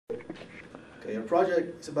Okay, our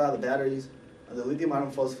project is about the batteries and the lithium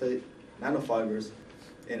iron phosphate nanofibers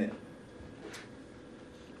in it.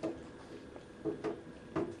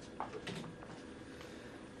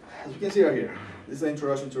 As you can see right here, this is the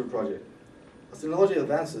introduction to the project. As technology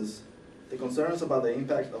advances, the concerns about the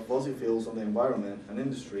impact of fossil fuels on the environment and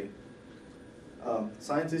industry,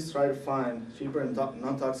 scientists try to find cheaper and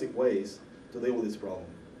non-toxic ways to deal with this problem.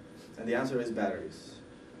 And the answer is batteries.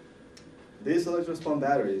 These electrospun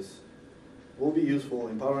batteries will be useful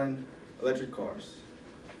in powering electric cars,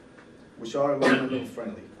 which are environmentally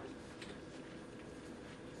friendly.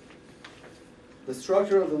 The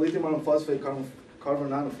structure of the lithium iron phosphate carbon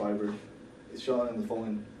nanofiber is shown in the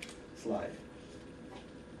following slide.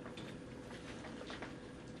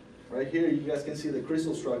 Right here, you guys can see the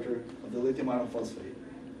crystal structure of the lithium iron phosphate.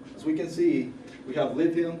 As we can see, we have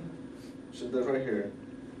lithium, which is right here,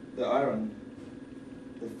 the iron,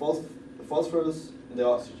 the phosphorus, and the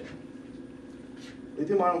oxygen.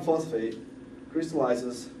 Lithium iron phosphate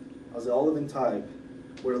crystallizes as the olivine type,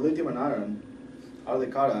 where lithium and iron are the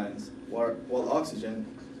cations, while oxygen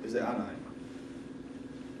is the anion.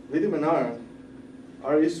 Lithium and iron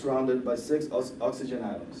are each surrounded by 6 oxygen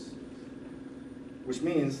atoms, which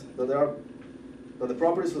means that the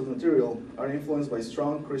properties of the material are influenced by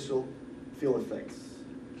strong crystal field effects.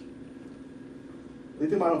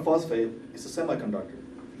 Lithium iron phosphate is a semiconductor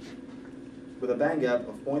with a band gap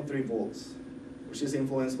of 0.3 volts, which is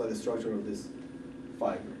influenced by the structure of this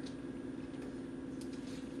fiber.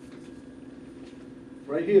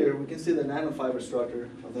 Right here, we can see the nanofiber structure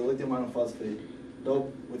of the lithium iron phosphate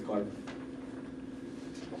doped with carbon.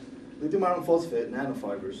 Lithium iron phosphate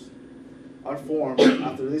nanofibers are formed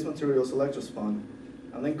after these materials electrospun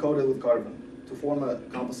and then coated with carbon to form a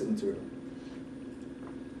composite material.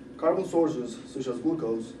 Carbon sources, such as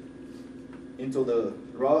glucose, into the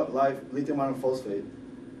raw live lithium iron phosphate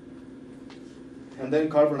and then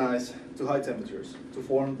carbonize to high temperatures to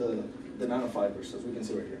form the nanofibers, as we can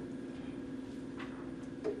see right here.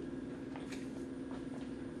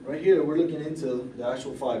 Right here, we're looking into the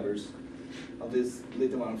actual fibers of this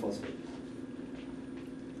lithium iron phosphate.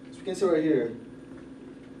 As you can see right here,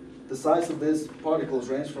 the size of these particles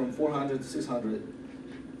range from 400 to 600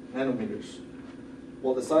 nanometers,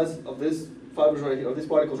 while the size of these fibers right here, or these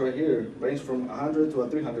particles right here, range from 100 to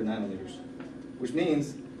 300 nanometers, which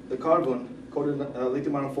means the carbon-coated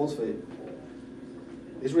lithium iron phosphate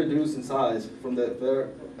is reduced in size from the bare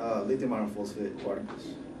lithium iron phosphate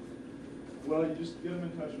particles. Well, you just get them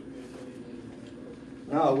in touch with me.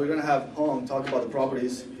 Now we're going to have Hong talk about the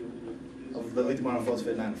properties of the lithium iron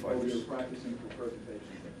phosphate We're nanofibers. practicing for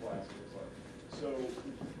presentation in class. So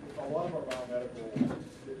a lot of our biomedical,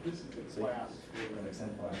 this is the class we're going to class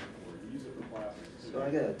for. We use it for classes. So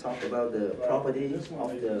I'm going to talk about the property of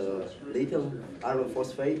the lithium iron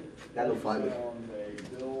phosphate nanofiber.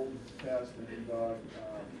 They build, test, and debug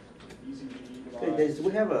ECG Okay,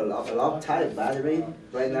 we have a lot of type battery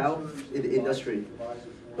right now in the industry,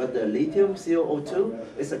 but the lithium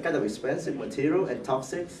COO2 is a kind of expensive material and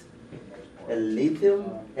toxic. And lithium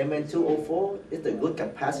Mn2O4 is the good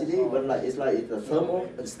capacity, but it's a thermal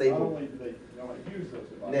and stable.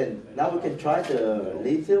 Then now we can try the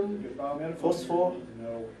lithium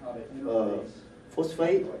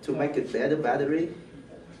phosphate to make it better battery.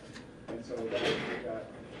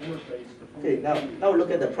 Okay, now look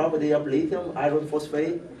at the property of lithium iron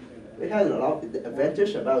phosphate. It has a lot of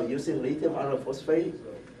advantage about using lithium iron phosphate.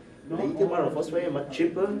 Lithium iron phosphate is much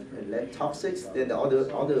cheaper and less toxic than the other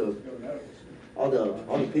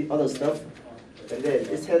stuff. And then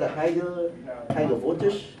it has a higher kind of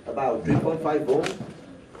voltage, about 3.5 volts.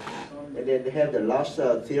 And then they have the large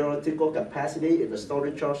theoretical capacity in the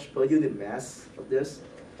storage charge per unit mass of this.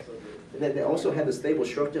 And then they also have the stable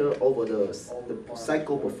structure over the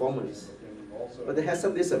cycle performance. But it has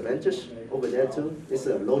some disadvantage over there too. It's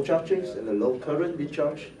a low charging and a low current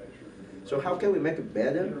discharge. So how can we make it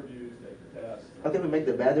better? How can we make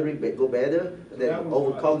the battery go better and then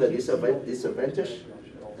overcome the disadvantage?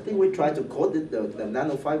 I think we try to coat the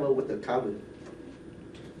nanofiber with the carbon.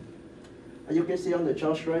 And you can see on the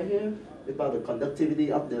chart right here about the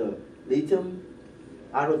conductivity of the lithium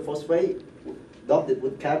iron phosphate doped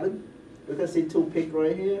with carbon. You can see 2 peaks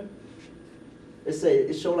right here.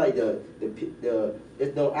 It shows like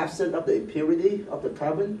there's no absence of the impurity of the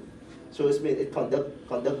carbon, so it means it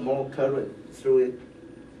conduct more current through it.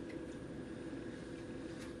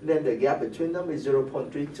 Then the gap between them is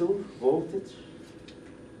 0.32 voltage.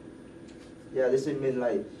 Yeah, this means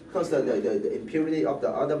like because the impurity of the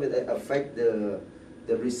atom affect the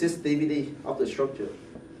resistivity of the structure.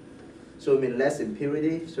 So it means less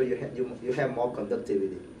impurity, so you have more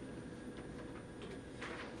conductivity.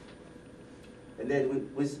 And then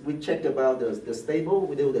we check about the stable,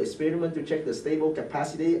 we do the experiment to check the stable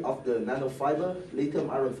capacity of the nanofiber lithium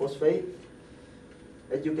iron phosphate.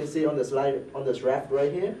 As you can see on the slide, on this graph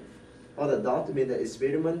right here, on the dot mean the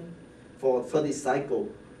experiment for 30 cycle.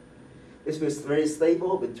 It was very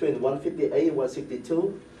stable between 158 and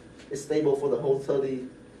 162. It's stable for the whole 30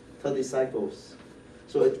 cycles.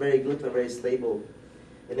 So it's very good and very stable.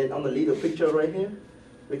 And then on the little picture right here,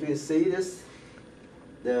 we can see this,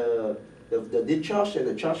 the discharge and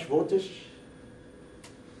the charge voltage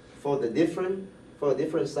for the different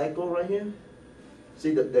cycle right here.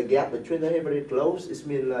 See the gap between them very close. It's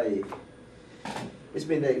been like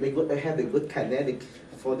they have a good kinetic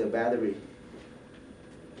for the battery.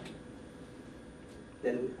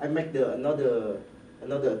 Then I make another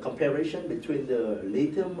comparison between the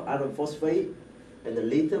lithium iron phosphate and the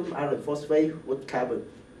lithium iron phosphate with carbon.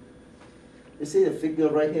 You see the figure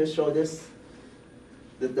right here show this.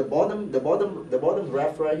 The bottom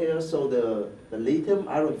graph right here show the lithium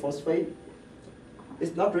iron phosphate.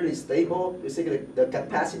 It's not really stable. You see the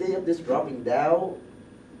capacity of this dropping down,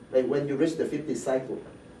 like when you reach the 50 cycle.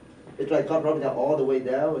 It's like dropping down all the way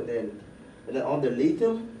down, and then on the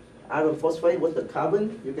lithium iron phosphate with the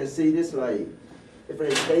carbon, you can see this like it's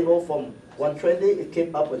very stable from 120, it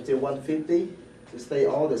came up until 150, to stay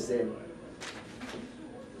all the same.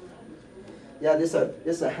 Yeah, this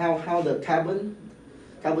is how the carbon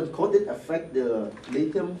coated affect the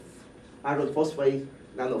lithium iron phosphate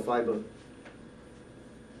nanofiber.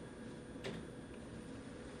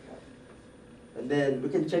 And then we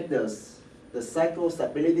can check the cycle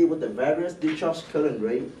stability with the various discharge current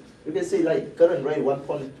rate. You can see like current rate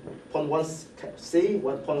 1.1C,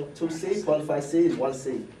 1.2C, 0.5C, and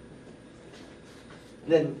 1C.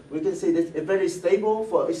 Then we can see that it's very stable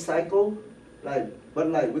for each cycle, but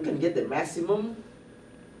we can get the maximum.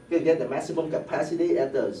 You can get the maximum capacity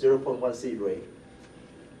at the 0.1C rate.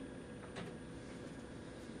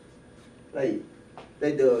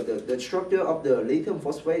 The structure of the lithium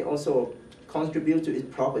phosphate also contribute to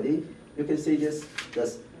its property. You can see this.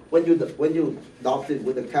 When you dop it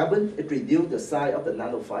with the carbon, it reduces the size of the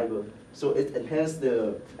nanofiber. So it enhances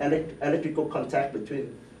the electrical contact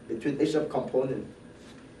between each component.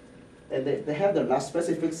 And they have the large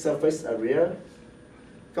specific surface area.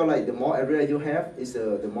 So like the more area you have, is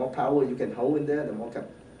the more power you can hold in there, the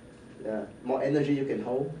more energy you can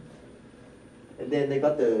hold. And then they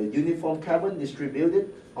got the uniform carbon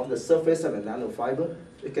distributed on the surface of the nanofiber.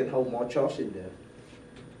 It can hold more charge in there.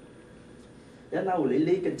 Then now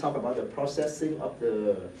Lily can talk about the processing of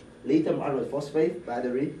the lithium iron phosphate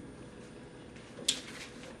battery.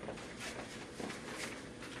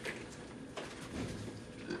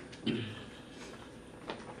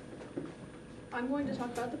 I'm going to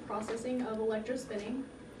talk about the processing of electrospinning.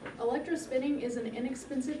 Electrospinning is an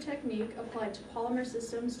inexpensive technique applied to polymer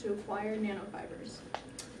systems to acquire nanofibers.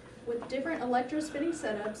 With different electrospinning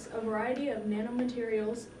setups, a variety of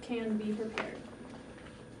nanomaterials can be prepared.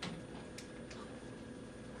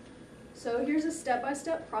 So here's a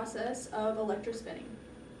step-by-step process of electrospinning.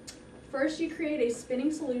 First, you create a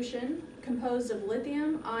spinning solution composed of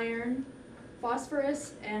lithium, iron,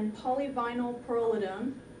 phosphorus, and polyvinyl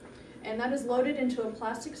pyrrolidone, and that is loaded into a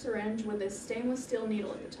plastic syringe with a stainless steel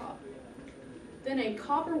needle at the top. Then a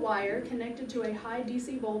copper wire connected to a high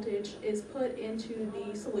DC voltage is put into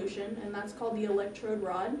the solution, and that's called the electrode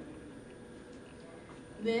rod.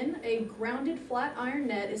 Then a grounded flat iron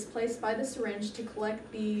net is placed by the syringe to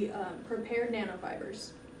collect the prepared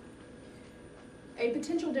nanofibers. A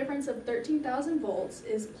potential difference of 13,000 volts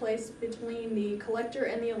is placed between the collector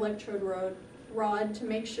and the electrode rod to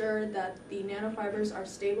make sure that the nanofibers are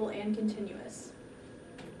stable and continuous.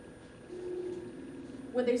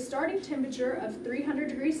 With a starting temperature of 300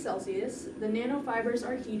 degrees Celsius, the nanofibers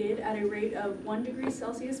are heated at a rate of 1 degree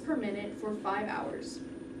Celsius per minute for 5 hours.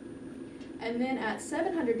 And then at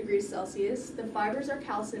 700 degrees Celsius, the fibers are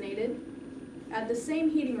calcinated at the same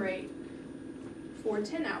heating rate for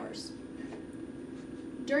 10 hours.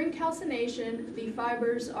 During calcination, the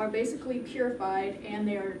fibers are basically purified and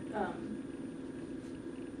they are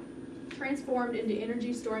transformed into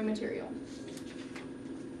energy storing material.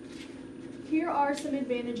 Here are some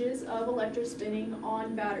advantages of electrospinning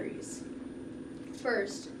on batteries.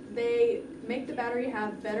 First, they make the battery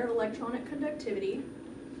have better electronic conductivity.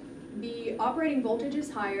 The operating voltage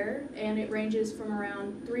is higher, and it ranges from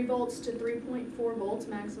around 3 volts to 3.4 volts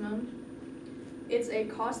maximum. It's a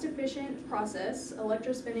cost-efficient process.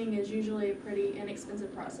 Electrospinning is usually a pretty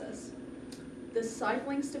inexpensive process. The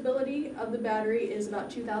cycling stability of the battery is about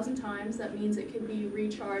 2,000 times. That means it can be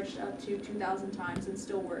recharged up to 2,000 times and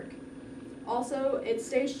still work. Also, it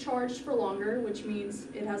stays charged for longer, which means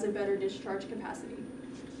it has a better discharge capacity.